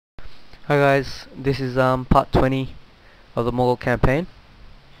Hi guys, this is part 20 of the Mughal campaign.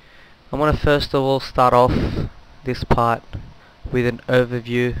 I want to first of all start off this part with an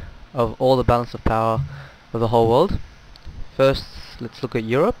overview of all the balance of power of the whole world. First, let's look at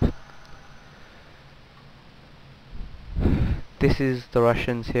Europe. This is the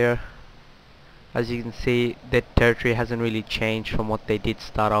Russians here. As you can see, their territory hasn't really changed from what they did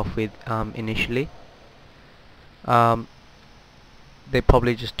start off with initially. They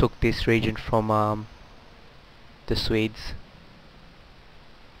probably just took this region from the Swedes.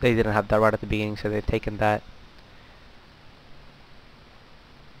 They didn't have that right at the beginning, so they've taken that.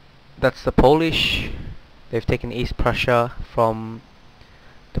 That's the Polish. They've taken East Prussia from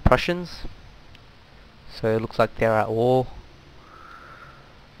the Prussians, so it looks like they're at war.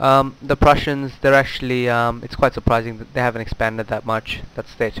 The Prussians, they're actually, it's quite surprising that they haven't expanded that much.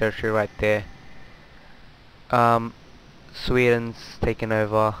 That's their territory right there. Sweden's taken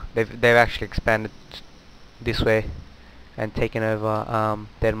over. They've actually expanded this way and taken over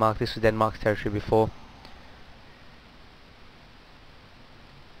Denmark. This was Denmark's territory before.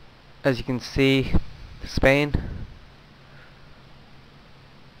 As you can see, Spain,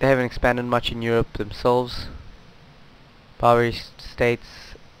 they haven't expanded much in Europe themselves. Barbary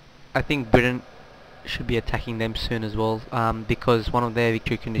states, I think Britain should be attacking them soon as well, because one of their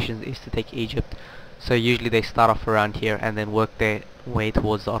victory conditions is to take Egypt. So usually they start off around here and then work their way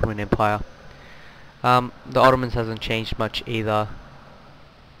towards the Ottoman Empire. The Ottomans hasn't changed much either.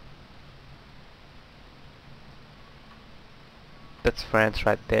 That's France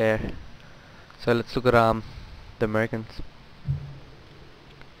right there. So let's look at the Americans.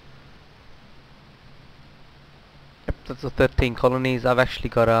 Yep, that's the 13 colonies. I've actually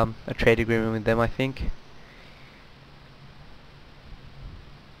got a trade agreement with them, I think.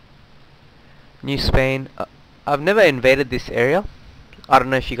 New Spain. I've never invaded this area. I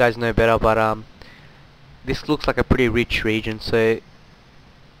don't know if you guys know better, but this looks like a pretty rich region. So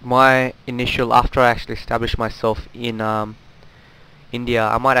my initial, after I actually established myself in India,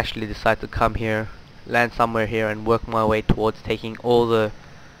 I might actually decide to come here, land somewhere here, and work my way towards taking all the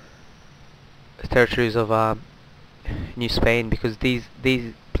territories of New Spain, because these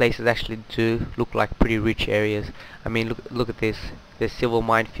places actually do look like pretty rich areas. I mean, look at this. There's silver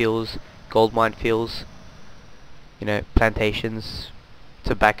minefields, gold minefields, you know, plantations,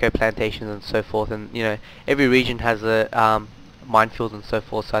 tobacco plantations, and so forth. And you know, every region has a minefield and so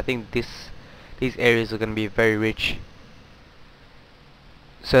forth. So I think these areas are going to be very rich.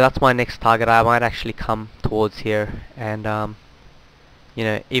 So that's my next target. I might actually come towards here and you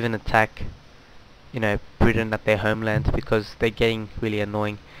know, even attack, you know, Britain at their homeland, because they're getting really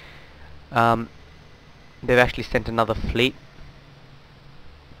annoying. They've actually sent another fleet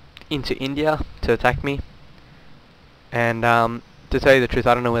into India to attack me, and to tell you the truth,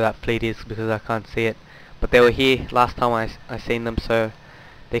 I don't know where that fleet is because I can't see it, but they were here last time I seen them, so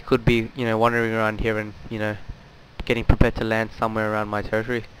they could be, you know, wandering around here and, you know, getting prepared to land somewhere around my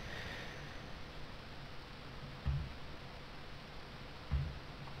territory.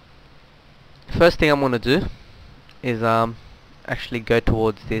 First thing I'm going to do is actually go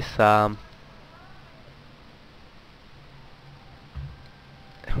towards this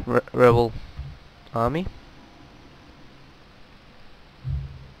rebel army.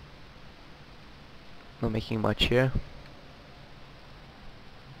 Not making much here.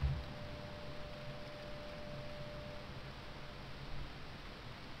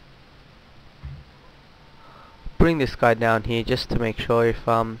 Bring this guy down here just to make sure if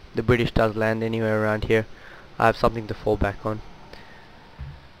the British does land anywhere around here, I have something to fall back on.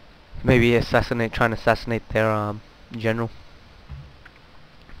 Maybe try and assassinate their general.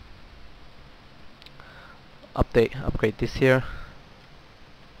 Upgrade this here.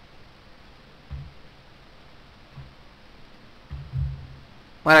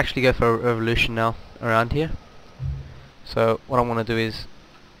 Might actually go for a revolution now around here. So what I want to do is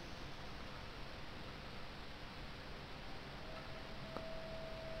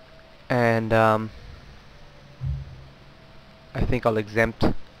and I think I'll exempt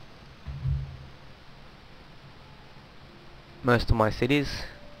most of my cities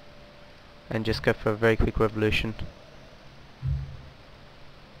and just go for a very quick revolution.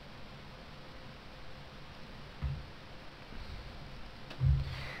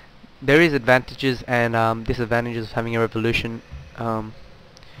 There is advantages and disadvantages of having a revolution, in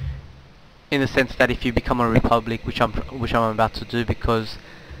the sense that if you become a republic, which I'm about to do, because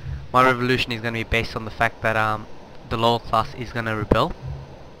my revolution is going to be based on the fact that the lower class is going to rebel,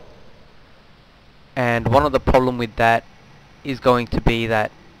 and one of the problem with that is going to be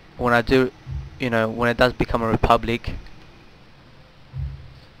that when I do, you know, when it does become a republic,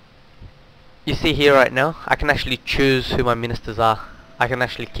 you see here right now, I can actually choose who my ministers are. I can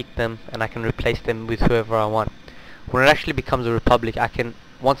actually kick them and I can replace them with whoever I want. When it actually becomes a republic, I can,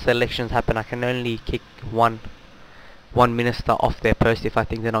 once the elections happen, I can only kick one minister off their post if I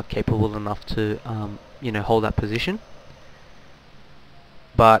think they're not capable enough to hold that position.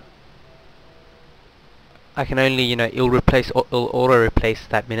 But I can only, it'll auto replace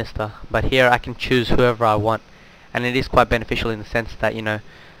that minister. But here I can choose whoever I want, and it is quite beneficial in the sense that you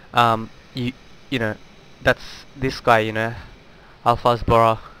you know that's this guy, Alphaz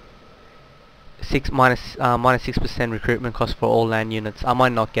Bora, minus 6% recruitment cost for all land units. I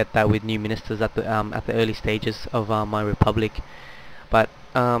might not get that with new ministers at the early stages of my republic, but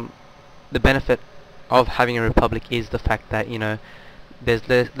the benefit of having a republic is the fact that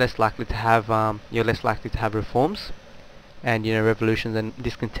there's less likely to have you're less likely to have reforms and revolutions and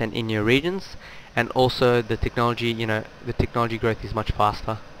discontent in your regions, and also the technology growth is much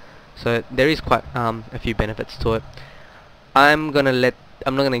faster. So there is quite a few benefits to it. I'm not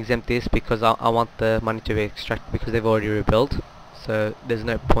gonna exempt this because I want the money to be extracted because they've already rebuilt. So there's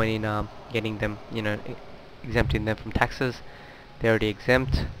no point in getting them, exempting them from taxes. They're already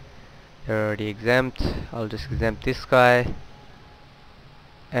exempt. They're already exempt. I'll just exempt this guy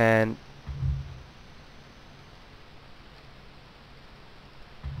and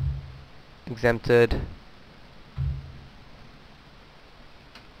exempted.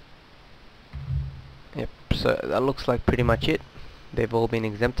 Yep, so that looks like pretty much it. They've all been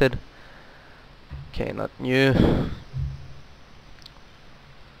exempted. Okay, not new.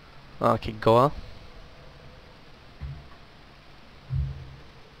 Okay, Goa.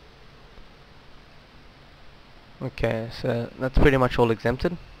 Okay, so that's pretty much all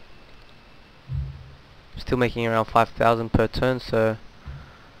exempted. Still making around 5,000 per turn, so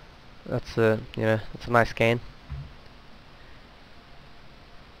that's that's a nice gain.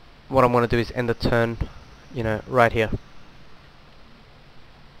 What I'm going to do is end the turn, right here.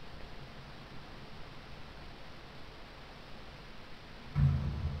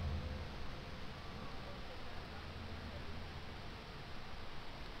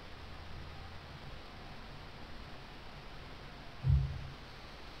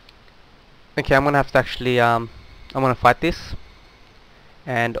 Okay, I'm gonna have to actually I'm gonna fight this,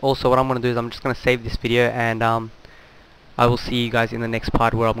 and also what I'm gonna do is I'm just gonna save this video, and I will see you guys in the next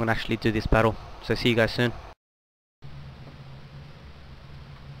part where I'm gonna actually do this battle. So see you guys soon.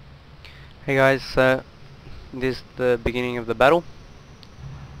 Hey guys, so this is the beginning of the battle.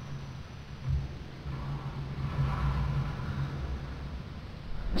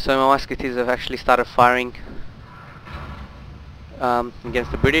 So my musketeers have actually started firing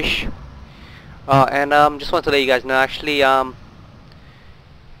against the British. And just want to let you guys know, I actually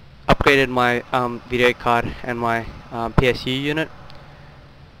upgraded my video card and my PSU unit.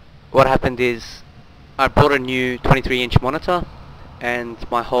 What happened is I bought a new 23-inch monitor, and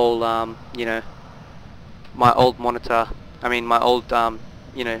my whole my old monitor, my old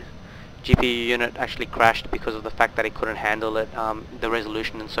GPU unit actually crashed because of the fact that it couldn't handle it, the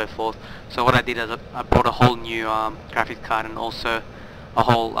resolution and so forth. So what I did is I bought a whole new graphics card and also a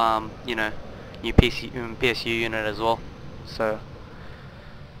whole new PSU unit as well. So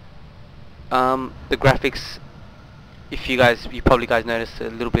the graphics, you probably guys noticed a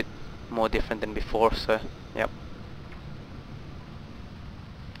little bit more different than before. So yep.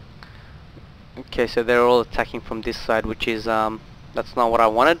 Okay, so they're all attacking from this side, which is that's not what I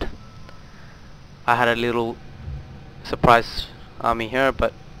wanted. I had a little surprise army here,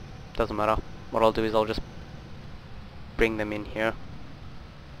 but doesn't matter. What I'll do is I'll just bring them in here.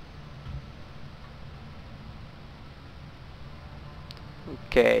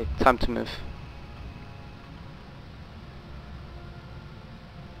 Okay, time to move.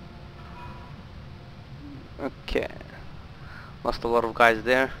 Okay, lost a lot of guys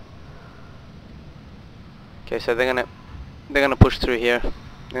there. Okay, so they're gonna push through here.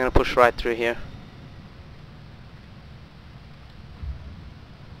 They're gonna push right through here.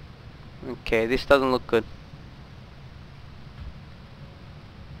 Okay, this doesn't look good.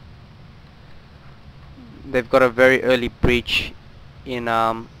 They've got a very early breach in